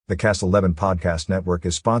The Cast 11 podcast network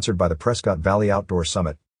is sponsored by the Prescott Valley Outdoor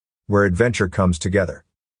Summit, where adventure comes together.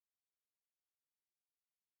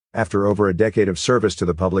 After over a decade of service to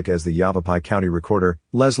the public as the Yavapai County Recorder,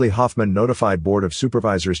 Leslie Hoffman notified Board of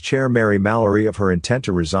Supervisors Chair Mary Mallory of her intent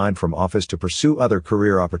to resign from office to pursue other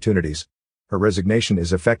career opportunities. Her resignation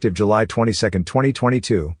is effective July 22,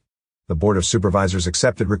 2022. The Board of Supervisors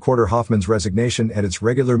accepted Recorder Hoffman's resignation at its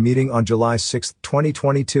regular meeting on July 6,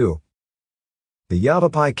 2022. The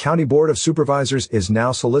Yavapai County Board of Supervisors is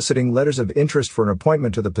now soliciting letters of interest for an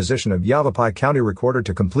appointment to the position of Yavapai County Recorder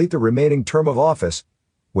to complete the remaining term of office,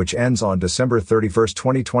 which ends on December 31,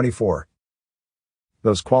 2024.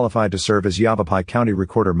 Those qualified to serve as Yavapai County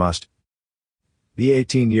Recorder must be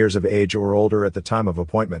 18 years of age or older at the time of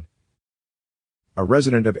appointment, a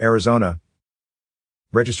resident of Arizona,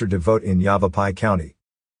 registered to vote in Yavapai County,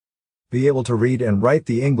 be able to read and write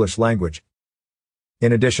the English language.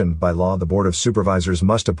 In addition, by law, the Board of Supervisors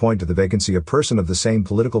must appoint to the vacancy a person of the same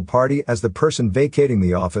political party as the person vacating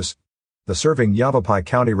the office. The serving Yavapai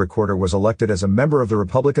County Recorder was elected as a member of the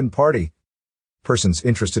Republican Party. Persons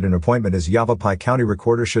interested in appointment as Yavapai County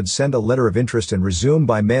Recorder should send a letter of interest and resume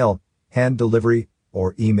by mail, hand delivery,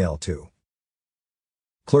 or email to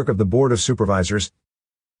Clerk of the Board of Supervisors,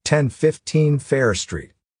 1015 Fair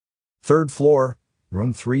Street, 3rd floor,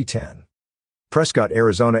 room 310. Prescott,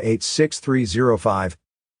 Arizona 86305.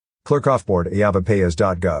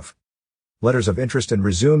 clerkoffboard@yavapayas.gov. Letters of interest and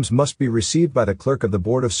resumes must be received by the Clerk of the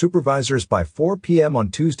Board of Supervisors by 4 p.m. on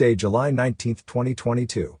Tuesday, July 19,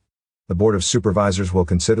 2022. The Board of Supervisors will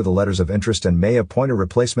consider the letters of interest and may appoint a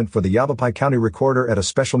replacement for the Yavapai County Recorder at a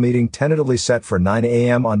special meeting tentatively set for 9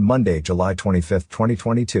 a.m. on Monday, July 25,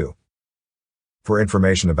 2022. For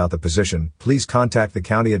information about the position, please contact the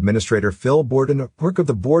County Administrator Phil Borden or Clerk of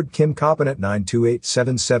the Board Kim Coppin at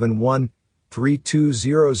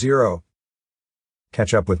 928-771-3200.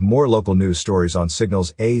 Catch up with more local news stories on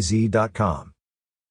signalsaz.com.